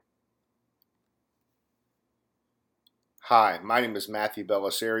Hi, my name is Matthew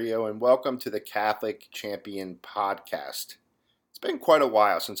Bellisario, and welcome to the Catholic Champion Podcast. It's been quite a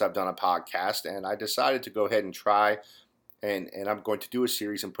while since I've done a podcast, and I decided to go ahead and try, and I'm going to do a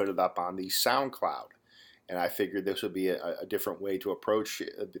series and put it up on the SoundCloud. And I figured this would be a different way to approach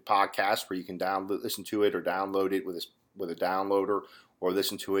the podcast, where you can listen to it or download it with a downloader, or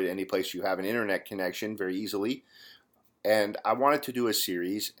listen to it any place you have an internet connection very easily. And I wanted to do a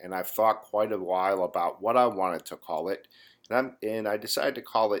series, and I've thought quite a while about what I wanted to call it, and I decided to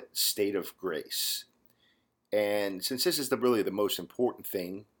call it State of Grace. And since this is really the most important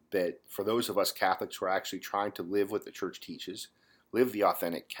thing that for those of us Catholics who are actually trying to live what the Church teaches, live the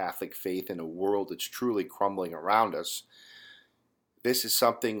authentic Catholic faith in a world that's truly crumbling around us, this is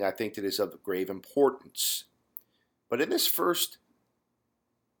something I think that is of grave importance. But in this first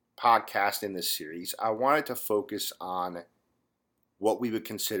podcast in this series, I wanted to focus on what we would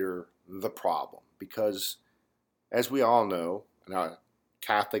consider the problem, because as we all know,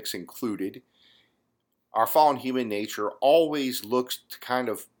 Catholics included, our fallen human nature always looks to kind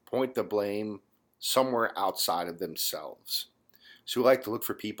of point the blame somewhere outside of themselves. So we like to look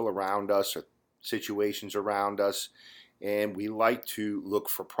for people around us or situations around us, and we like to look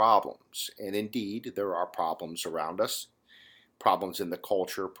for problems. And indeed, there are problems around us. Problems in the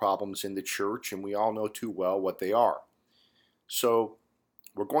culture, problems in the church, and we all know too well what they are. So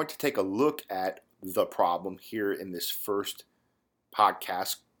we're going to take a look at the problem here in this first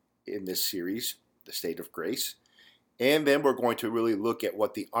podcast in this series, The State of Grace, and then we're going to really look at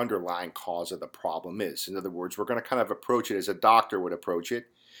what the underlying cause of the problem is. In other words, we're going to kind of approach it as a doctor would approach it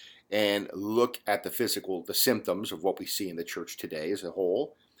and look at the symptoms of what we see in the church today as a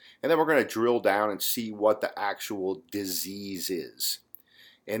whole. And then we're going to drill down and see what the actual disease is.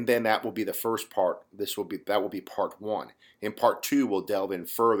 And then that will be the first part. That will be part one. In part two, we'll delve in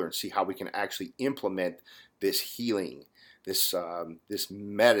further and see how we can actually implement this healing, this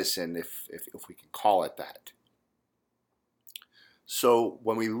medicine, if we can call it that. So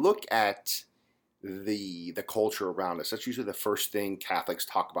when we look at the culture around us, that's usually the first thing Catholics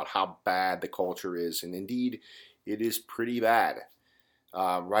talk about, how bad the culture is. And indeed, it is pretty bad.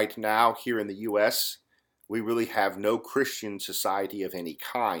 Right now, here in the U.S., we really have no Christian society of any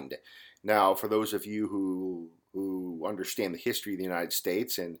kind. Now, for those of you who understand the history of the United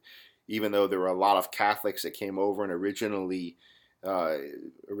States, and even though there were a lot of Catholics that came over and originally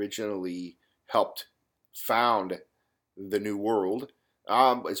helped found the New World,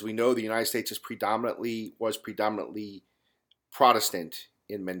 as we know, the United States was predominantly Protestant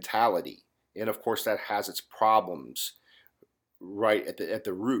in mentality, and of course that has its problems right at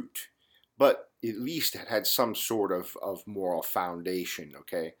the root, but at least it had some sort of moral foundation,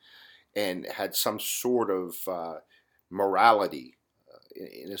 okay, and had some sort of morality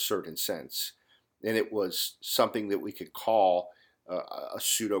in a certain sense, and it was something that we could call a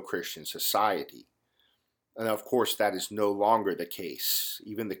pseudo-Christian society. And of course that is no longer the case.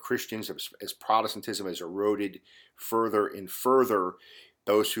 Even the Christians, as Protestantism has eroded further and further,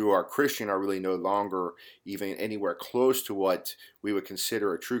 those who are Christian are really no longer even anywhere close to what we would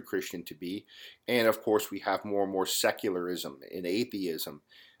consider a true Christian to be. And of course, we have more and more secularism and atheism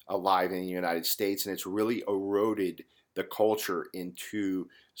alive in the United States, and it's really eroded the culture into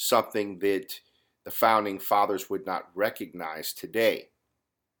something that the founding fathers would not recognize today.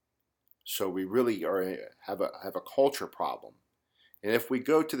 So we really have a culture problem. And if we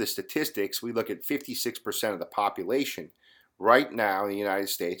go to the statistics, we look at 56% of the population right now in the United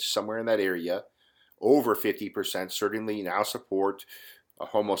States, somewhere in that area, over 50% certainly now support a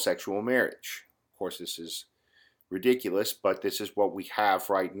homosexual marriage. Of course, this is ridiculous, but this is what we have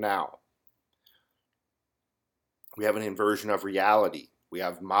right now. We have an inversion of reality. We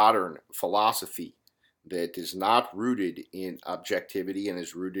have modern philosophy that is not rooted in objectivity and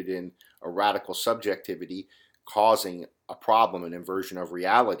is rooted in a radical subjectivity, causing a problem, an inversion of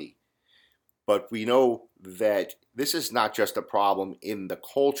reality. But we know that this is not just a problem in the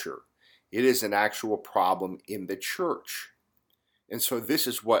culture. It is an actual problem in the church. And so this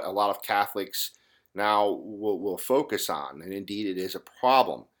is what a lot of Catholics now will focus on. And indeed, it is a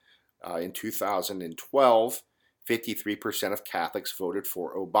problem. In 2012, 53% of Catholics voted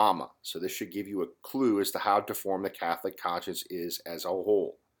for Obama. So this should give you a clue as to how deformed the Catholic conscience is as a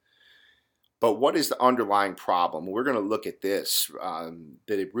whole. But what is the underlying problem? We're going to look at this,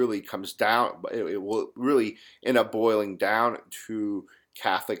 that it really comes down, it will really end up boiling down to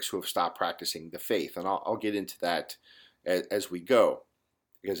Catholics who have stopped practicing the faith. And I'll get into that as we go,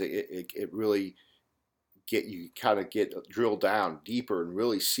 because it really get drilled down deeper and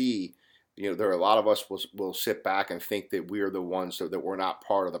really see, there are a lot of us will sit back and think that we are the ones that we're not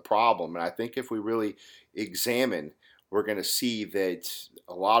part of the problem. And I think if we really examine we're going to see that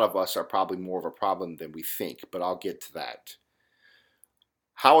a lot of us are probably more of a problem than we think, but I'll get to that.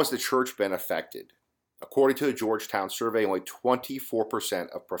 How has the church been affected? According to the Georgetown survey, only 24%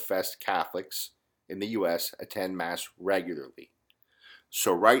 of professed Catholics in the U.S. attend Mass regularly.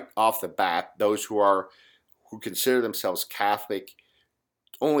 So right off the bat, those who consider themselves Catholic,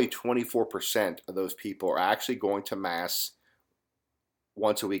 only 24% of those people are actually going to Mass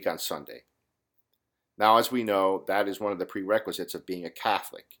once a week on Sunday. Now, as we know, that is one of the prerequisites of being a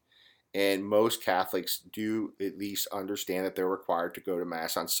Catholic. And most Catholics do at least understand that they're required to go to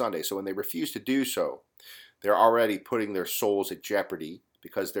Mass on Sunday. So when they refuse to do so, they're already putting their souls at jeopardy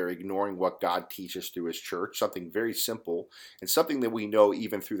because they're ignoring what God teaches through His church, something very simple and something that we know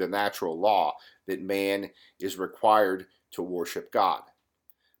even through the natural law, that man is required to worship God.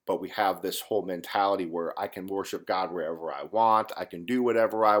 But we have this whole mentality where I can worship God wherever I want, I can do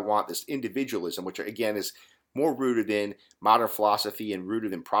whatever I want, this individualism, which again is more rooted in modern philosophy and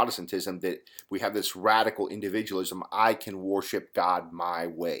rooted in Protestantism, that we have this radical individualism. I can worship God my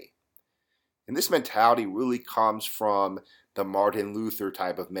way. And this mentality really comes from the Martin Luther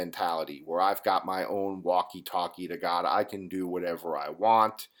type of mentality, where I've got my own walkie-talkie to God. I can do whatever I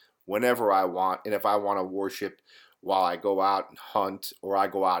want, whenever I want, and if I want to worship while I go out and hunt or I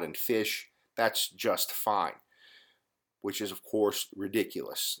go out and fish, that's just fine, which is, of course,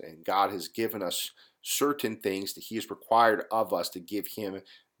 ridiculous. And God has given us certain things that He has required of us to give Him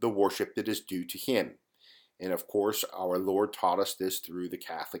the worship that is due to Him. And of course, our Lord taught us this through the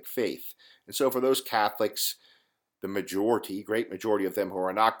Catholic faith. And so for those Catholics, the majority, great majority of them who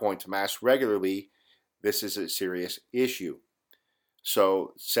are not going to Mass regularly, this is a serious issue.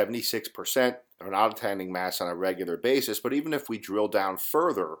 So 76% are not attending Mass on a regular basis. But even if we drill down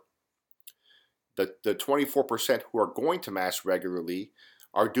further, the 24% who are going to Mass regularly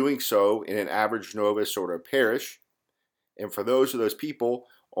are doing so in an average Novus Ordo parish. And for those people,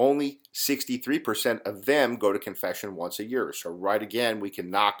 only 63% of them go to confession once a year. So right again, we can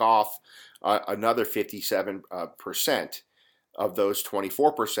knock off another 57% of those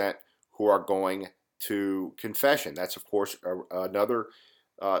 24% who are going to confession. That's, of course, another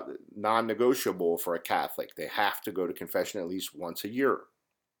non-negotiable for a Catholic. They have to go to confession at least once a year.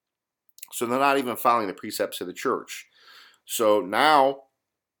 So they're not even following the precepts of the church. So now,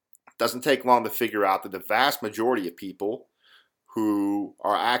 it doesn't take long to figure out that the vast majority of people who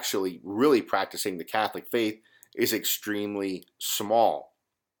are actually really practicing the Catholic faith is extremely small.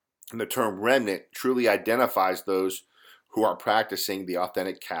 And the term remnant truly identifies those who are practicing the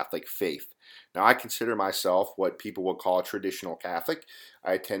authentic Catholic faith. Now, I consider myself what people would call a traditional Catholic.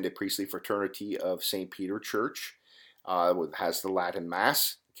 I attend a priestly fraternity of St. Peter Church, has the Latin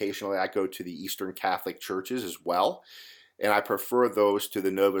Mass. Occasionally, I go to the Eastern Catholic churches as well. And I prefer those to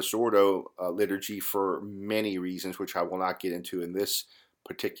the Novus Ordo liturgy for many reasons, which I will not get into in this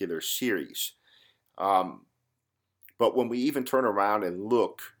particular series. But when we even turn around and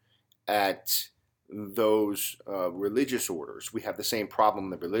look at those religious orders, we have the same problem in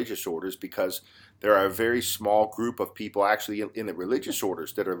the religious orders, because there are a very small group of people actually in the religious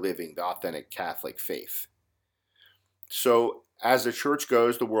orders that are living the authentic Catholic faith. So as the church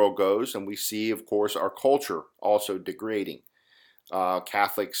goes, the world goes, and we see, of course, our culture also degrading.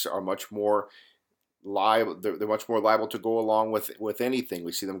 Catholics are much more liable. They're much more liable to go along with anything.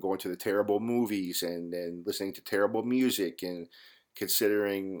 We see them going to the terrible movies and listening to terrible music and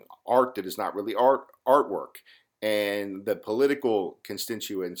considering art that is not really artwork. And the political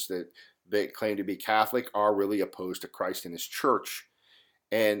constituents that claim to be Catholic are really opposed to Christ and His church,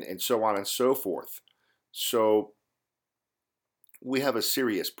 and so on and so forth. So we have a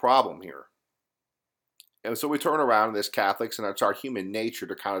serious problem here. And so we turn around as Catholics, and it's our human nature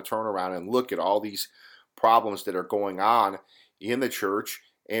to kind of turn around and look at all these problems that are going on in the church,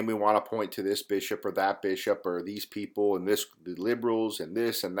 and we want to point to this bishop or that bishop or these people and the liberals and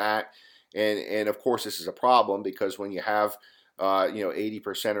this and that. And of course, this is a problem, because when you have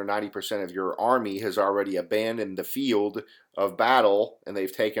 80% or 90% of your army has already abandoned the field of battle and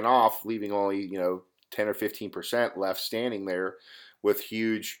they've taken off, leaving only 10 or 15% left standing there with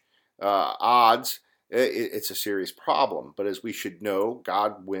huge odds, it's a serious problem. But as we should know,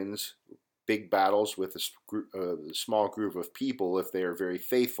 God wins big battles with a small group of people if they are very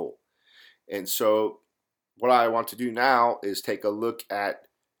faithful. And so what I want to do now is take a look at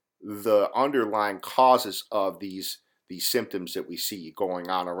the underlying causes of these symptoms that we see going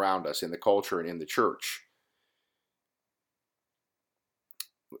on around us in the culture and in the church.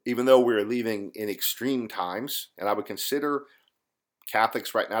 Even though we're living in extreme times, and I would consider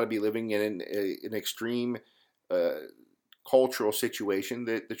Catholics right now to be living in an extreme cultural situation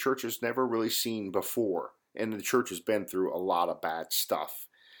that the church has never really seen before and the church has been through a lot of bad stuff.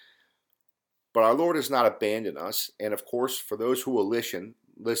 But our Lord has not abandoned us, and of course, for those who will listen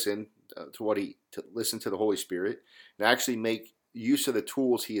listen to the Holy Spirit and actually make use of the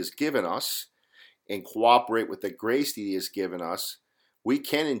tools He has given us and cooperate with the grace that He has given us, we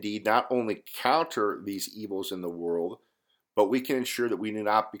can indeed not only counter these evils in the world, but we can ensure that we do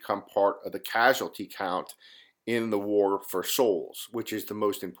not become part of the casualty count in the war for souls, which is the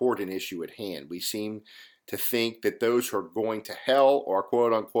most important issue at hand. We seem to think that those who are going to hell are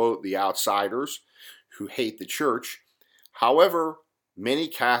quote unquote the outsiders who hate the church. However, many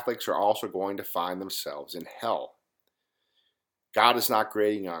Catholics are also going to find themselves in hell. God is not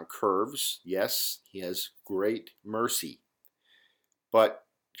grading on curves. Yes, He has great mercy. But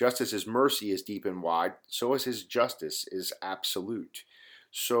just as His mercy is deep and wide, so is His justice is absolute.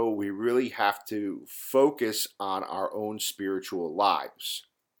 So we really have to focus on our own spiritual lives.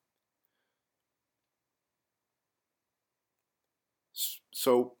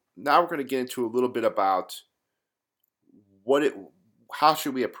 So now we're going to get into a little bit about how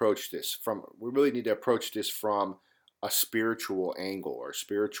should we approach this. We really need to approach this from a spiritual angle or a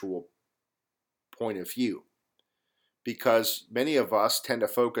spiritual point of view. Because many of us tend to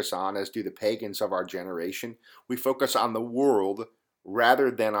focus on, as do the pagans of our generation, we focus on the world rather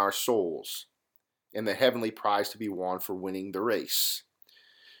than our souls and the heavenly prize to be won for winning the race.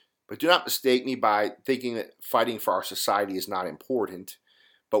 But do not mistake me by thinking that fighting for our society is not important.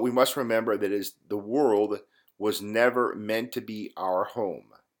 But we must remember that the world was never meant to be our home.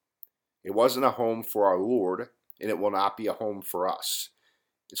 It wasn't a home for our Lord, and it will not be a home for us.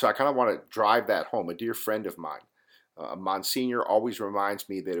 And so I kind of want to drive that home. A dear friend of mine, Monsignor, always reminds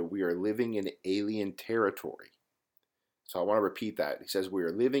me that we are living in alien territory. So I want to repeat that. He says we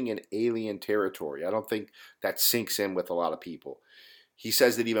are living in alien territory. I don't think that sinks in with a lot of people. He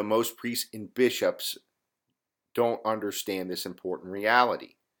says that even most priests and bishops don't understand this important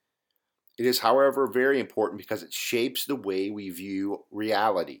reality. It is, however, very important because it shapes the way we view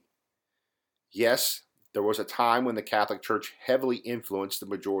reality. Yes, there was a time when the Catholic Church heavily influenced the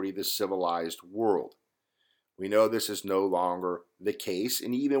majority of the civilized world. We know this is no longer the case,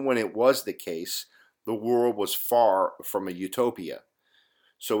 and even when it was the case, the world was far from a utopia.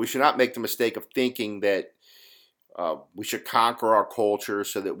 So we should not make the mistake of thinking that we should conquer our culture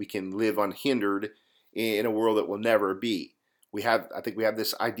so that we can live unhindered in a world that will never be. I think we have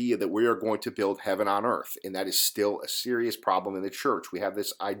this idea that we are going to build heaven on earth, and that is still a serious problem in the church. We have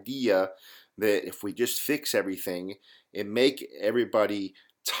this idea that if we just fix everything and make everybody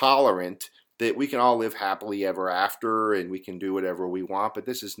tolerant, that we can all live happily ever after and we can do whatever we want, but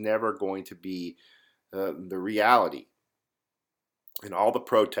this is never going to be the reality. And all the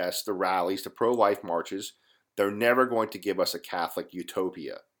protests, the rallies, the pro-life marches, they're never going to give us a Catholic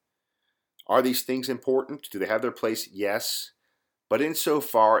utopia. Are these things important? Do they have their place? Yes. But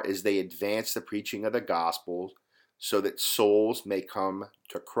insofar as they advance the preaching of the gospel so that souls may come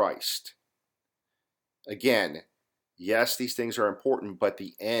to Christ. Again, yes, these things are important, but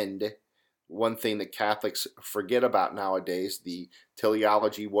the end, one thing that Catholics forget about nowadays, the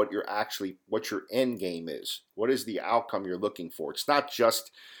teleology, what your end game is. What is the outcome you're looking for? It's not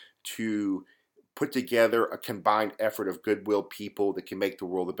just to put together a combined effort of goodwill people that can make the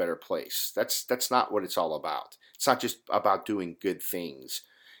world a better place. That's not what it's all about. It's not just about doing good things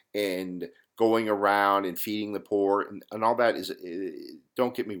and going around and feeding the poor and all that is,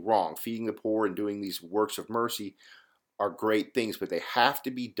 don't get me wrong, feeding the poor and doing these works of mercy are great things, but they have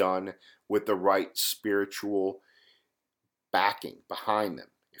to be done with the right spiritual backing behind them.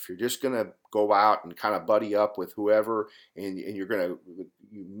 If you're just going to go out and kind of buddy up with whoever and you're going to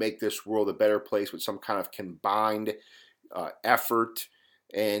make this world a better place with some kind of combined effort,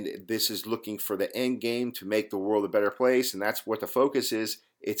 and this is looking for the end game to make the world a better place, and that's what the focus is,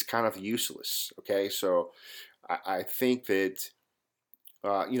 it's kind of useless. Okay, so I think that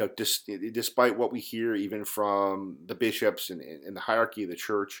despite what we hear even from the bishops and the hierarchy of the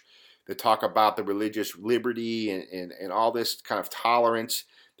church that talk about the religious liberty and all this kind of tolerance,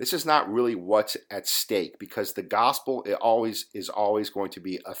 this is not really what's at stake, because the gospel is always going to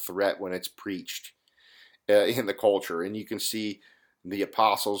be a threat when it's preached in the culture, and you can see the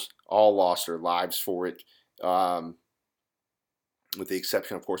apostles all lost their lives for it, with the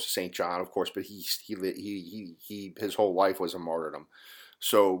exception, of course, of St. John, of course, but his whole life was a martyrdom.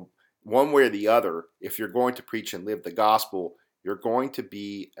 So one way or the other, if you're going to preach and live the gospel, you're going to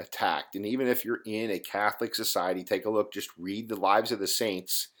be attacked. And even if you're in a Catholic society, take a look, just read the lives of the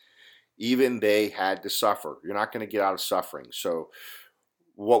saints. Even they had to suffer. You're not going to get out of suffering. So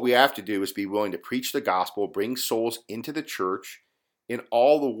what we have to do is be willing to preach the gospel, bring souls into the church in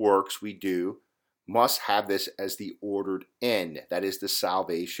all the works we do, must have this as the ordered end, that is the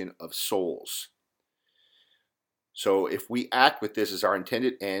salvation of souls. So if we act with this as our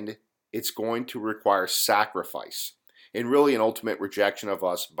intended end, it's going to require sacrifice and really an ultimate rejection of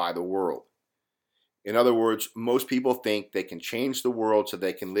us by the world. In other words, most people think they can change the world so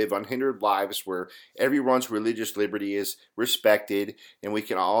they can live unhindered lives where everyone's religious liberty is respected and we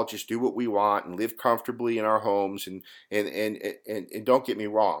can all just do what we want and live comfortably in our homes. And don't get me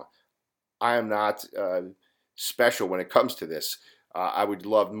wrong, I am not special when it comes to this. I would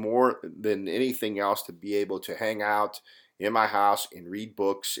love more than anything else to be able to hang out in my house and read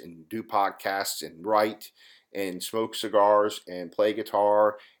books and do podcasts and write and smoke cigars and play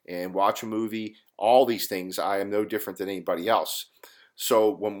guitar and watch a movie. All these things, I am no different than anybody else. So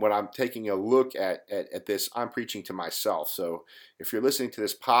when I'm taking a look at this, I'm preaching to myself. So if you're listening to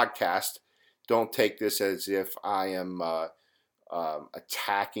this podcast, don't take this as if I am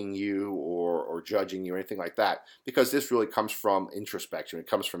attacking you or judging you or anything like that, because this really comes from introspection. It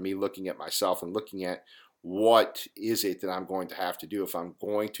comes from me looking at myself and looking at what is it that I'm going to have to do if I'm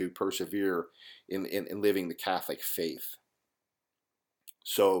going to persevere in living the Catholic faith.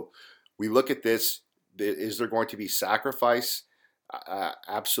 So we look at this. Is there going to be sacrifice?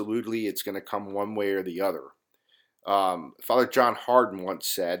 Absolutely. It's going to come one way or the other. Father John Hardon once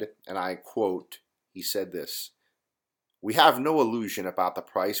said, and I quote, he said this: "We have no illusion about the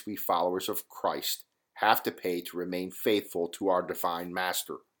price we followers of Christ have to pay to remain faithful to our divine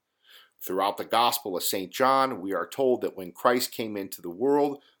master. Throughout the Gospel of St. John, we are told that when Christ came into the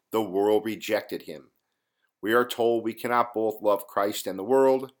world rejected him. We are told we cannot both love Christ and the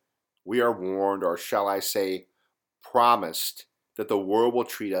world. We are warned, or shall I say, promised, that the world will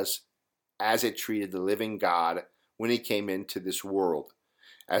treat us as it treated the living God when he came into this world.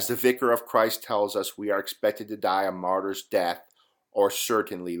 As the Vicar of Christ tells us, we are expected to die a martyr's death or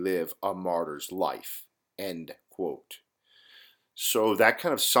certainly live a martyr's life." End quote. So that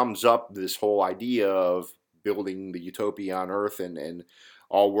kind of sums up this whole idea of building the utopia on earth and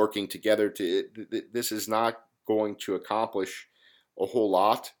all working together. This is not going to accomplish a whole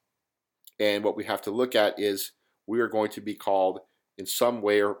lot. And what we have to look at is we are going to be called in some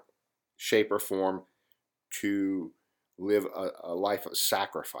way or shape or form to live a life of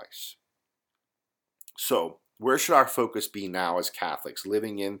sacrifice. So where should our focus be now as Catholics,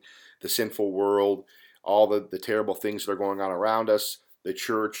 living in the sinful world, all the terrible things that are going on around us, the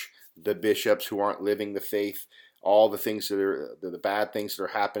church, the bishops who aren't living the faith, all the things that are the bad things that are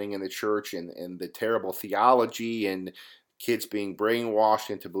happening in the church, and the terrible theology and kids being brainwashed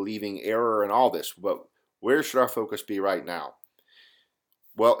into believing error and all this. But where should our focus be right now?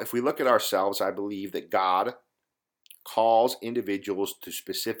 Well, if we look at ourselves, I believe that God calls individuals to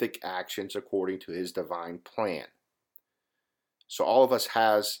specific actions according to his divine plan. So all of us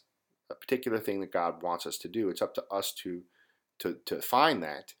has a particular thing that God wants us to do. It's up to us to find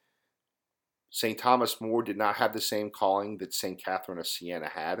that. St. Thomas More did not have the same calling that St. Catherine of Siena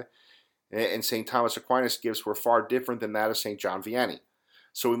had, and St. Thomas Aquinas' gifts were far different than that of St. John Vianney.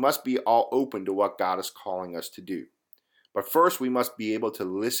 So we must be all open to what God is calling us to do. But first, we must be able to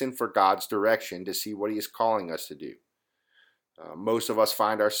listen for God's direction to see what he is calling us to do. Most of us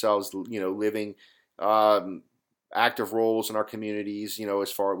find ourselves, living active roles in our communities,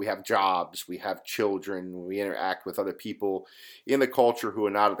 as far as we have jobs, we have children, we interact with other people in the culture who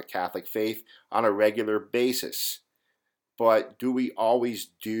are not of the Catholic faith on a regular basis. But do we always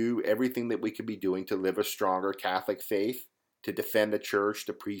do everything that we could be doing to live a stronger Catholic faith, to defend the church,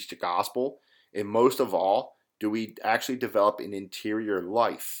 to preach the gospel? And most of all, do we actually develop an interior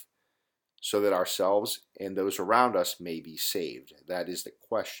life so that ourselves and those around us may be saved? That is the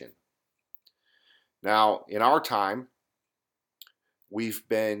question. Now, in our time, we've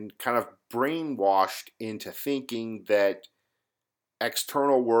been kind of brainwashed into thinking that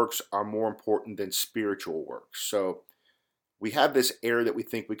external works are more important than spiritual works. So we have this error that we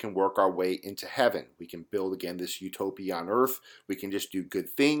think we can work our way into heaven. We can build, again, this utopia on earth. We can just do good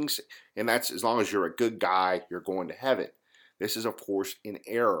things, and that's as long as you're a good guy, you're going to heaven. This is, of course, an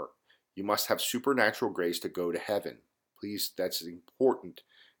error. You must have supernatural grace to go to heaven. Please, that's important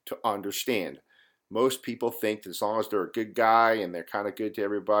to understand. Most people think that as long as they're a good guy and they're kind of good to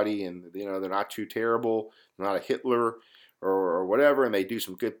everybody and they're not too terrible, they're not a Hitler or whatever, and they do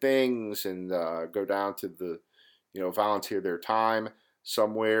some good things and go down to the, volunteer their time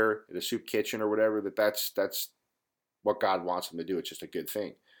somewhere at a soup kitchen or whatever, that's what God wants them to do. It's just a good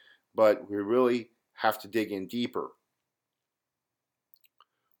thing. But we really have to dig in deeper.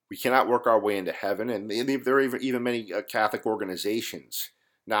 We cannot work our way into heaven, and there are even many Catholic organizations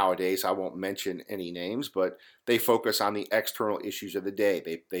nowadays. I won't mention any names, but they focus on the external issues of the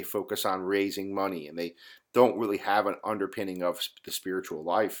day. They focus on raising money, and they don't really have an underpinning of the spiritual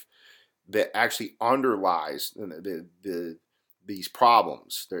life that actually underlies these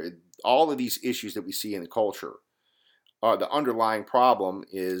problems. All of these issues that we see in the culture, the underlying problem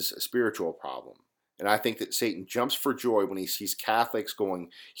is a spiritual problem. And I think that Satan jumps for joy when he sees Catholics going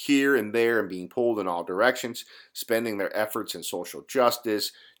here and there and being pulled in all directions, spending their efforts in social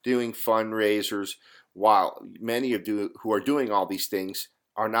justice, doing fundraisers, while many of who are doing all these things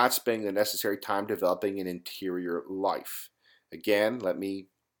are not spending the necessary time developing an interior life. Again, let me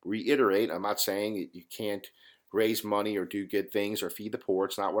reiterate, I'm not saying that you can't raise money or do good things or feed the poor.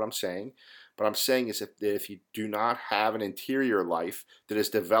 It's not what I'm saying. But I'm saying is if you do not have an interior life that is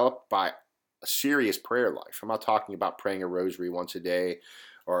developed by a serious prayer life, I'm not talking about praying a rosary once a day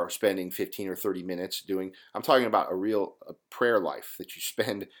or spending 15 or 30 minutes doing, I'm talking about a prayer life that you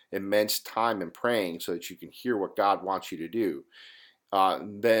spend immense time in praying so that you can hear what God wants you to do.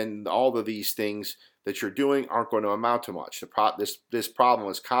 Then all of these things that you're doing aren't going to amount to much. This problem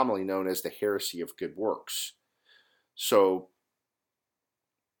is commonly known as the heresy of good works. So,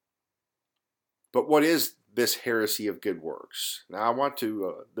 but what is this heresy of good works? Now, I want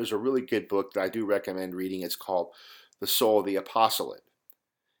to, there's a really good book that I do recommend reading. It's called The Soul of the Apostolate.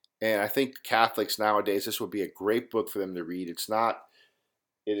 And I think Catholics nowadays, this would be a great book for them to read. It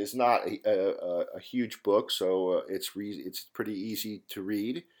is not a huge book, so it's pretty easy to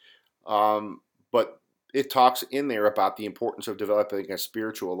read. But it talks in there about the importance of developing a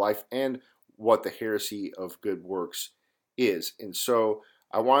spiritual life and what the heresy of good works is. And so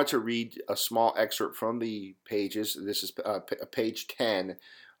I wanted to read a small excerpt from the pages. This is page 10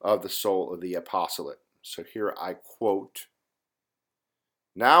 of The Soul of the Apostolate. So here I quote,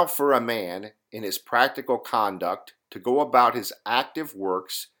 "Now for a man in his practical conduct to go about his active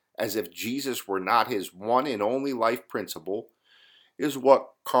works as if Jesus were not his one and only life principle is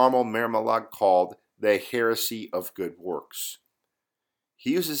what Carmel Marmalade called the heresy of good works.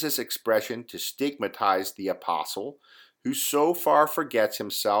 He uses this expression to stigmatize the apostle, who so far forgets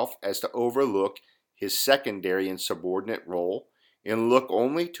himself as to overlook his secondary and subordinate role and look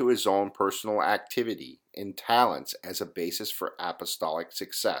only to his own personal activity and talents as a basis for apostolic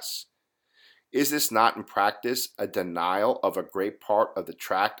success. Is this not in practice a denial of a great part of the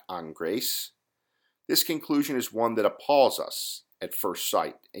tract on grace? This conclusion is one that appalls us at first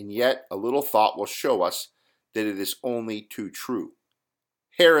sight, and yet a little thought will show us that it is only too true.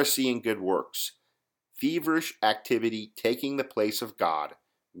 Heresy in good works, feverish activity taking the place of God,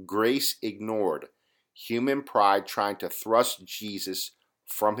 grace ignored, human pride trying to thrust Jesus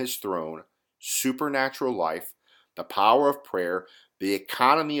from his throne, supernatural life, the power of prayer, the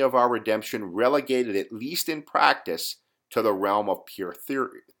economy of our redemption relegated, at least in practice, to the realm of pure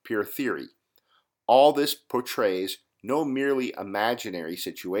theory. All this portrays no merely imaginary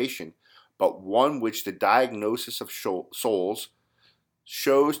situation, but one which the diagnosis of souls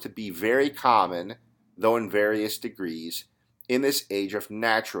shows to be very common, though in various degrees, in this age of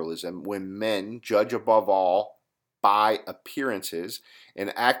naturalism, when men judge above all by appearances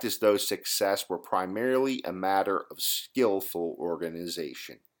and act as though success were primarily a matter of skillful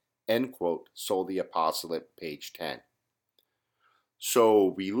organization." End quote, Soul of the Apostolate, page 10. So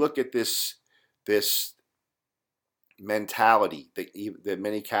we look at this mentality that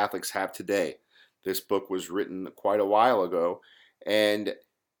many Catholics have today. This book was written quite a while ago, and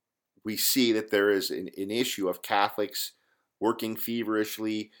we see that there is an issue of Catholics working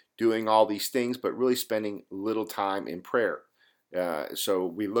feverishly, doing all these things, but really spending little time in prayer. So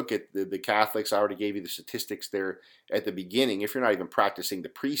we look at the Catholics. I already gave you the statistics there at the beginning. If you're not even practicing the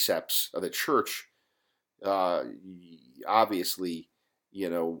precepts of the church, obviously,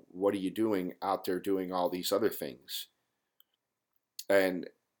 what are you doing out there doing all these other things? And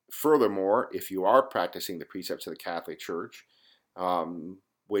furthermore, if you are practicing the precepts of the Catholic Church,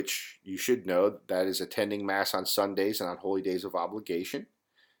 which you should know, that is attending Mass on Sundays and on holy days of obligation,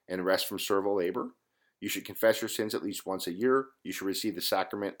 and rest from servile labor. You should confess your sins at least once a year. You should receive the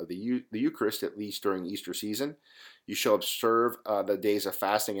sacrament of the Eucharist at least during Easter season. You shall observe the days of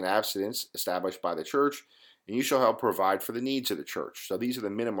fasting and abstinence established by the Church, and you shall help provide for the needs of the Church. So these are the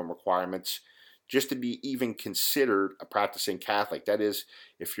minimum requirements just to be even considered a practicing Catholic. That is,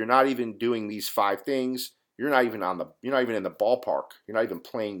 if you're not even doing these 5 things, you're not even in the ballpark. You're not even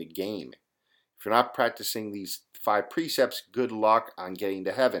playing the game. If you're not practicing these 5 precepts, good luck on getting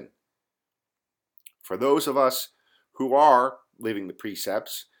to heaven. For those of us who are living the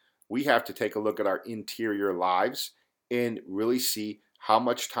precepts, we have to take a look at our interior lives and really see how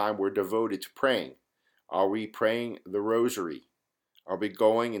much time we're devoted to praying. Are we praying the rosary? Are we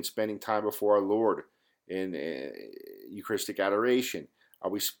going and spending time before our Lord in Eucharistic adoration? Are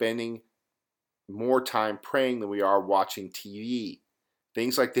we spending more time praying than we are watching TV?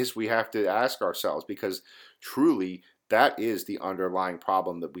 Things like this we have to ask ourselves, because truly that is the underlying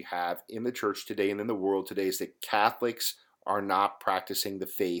problem that we have in the church today and in the world today, is that Catholics are not practicing the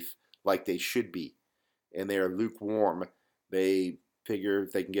faith like they should be. And they are lukewarm. They figure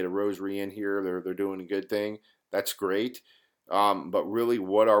if they can get a rosary in here, they're doing a good thing. That's great. But really,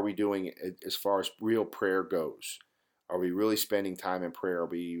 what are we doing as far as real prayer goes? Are we really spending time in prayer? Are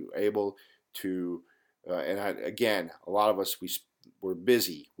we able to, again, a lot of us, we're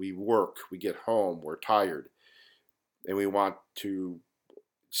busy, we work, we get home, we're tired, and we want to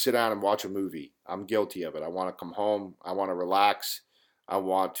sit down and watch a movie. I'm guilty of it. I want to come home, I want to relax, I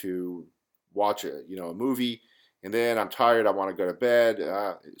want to watch a movie, and then I'm tired, I want to go to bed.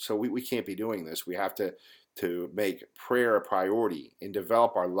 So we can't be doing this. We have to make prayer a priority and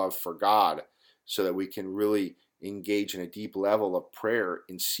develop our love for God so that we can really engage in a deep level of prayer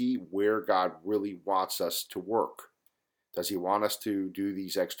and see where God really wants us to work. Does he want us to do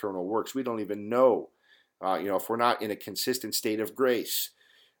these external works? We don't even know. If we're not in a consistent state of grace,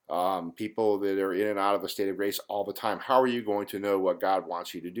 people that are in and out of a state of grace all the time, how are you going to know what God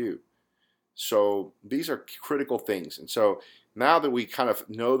wants you to do? So these are critical things. And so now that we kind of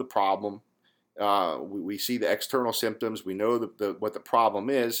know the problem, we see the external symptoms, we know what the problem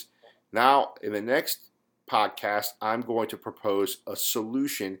is. Now, in the next podcast, I'm going to propose a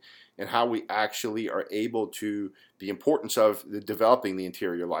solution and how we actually are able to, the importance of developing the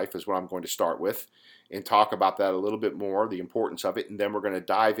interior life is what I'm going to start with, and talk about that a little bit more, the importance of it, and then we're going to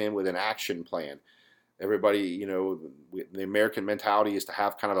dive in with an action plan. Everybody, the American mentality is to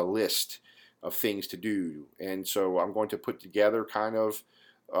have kind of a list of things to do, and so I'm going to put together kind of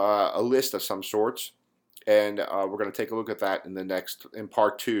a list of some sorts, and we're going to take a look at that in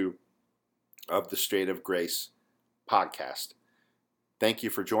part 2 of the State of Grace podcast. Thank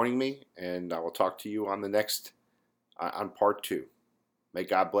you for joining me, and I will talk to you on the next, on part 2. May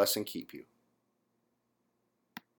God bless and keep you.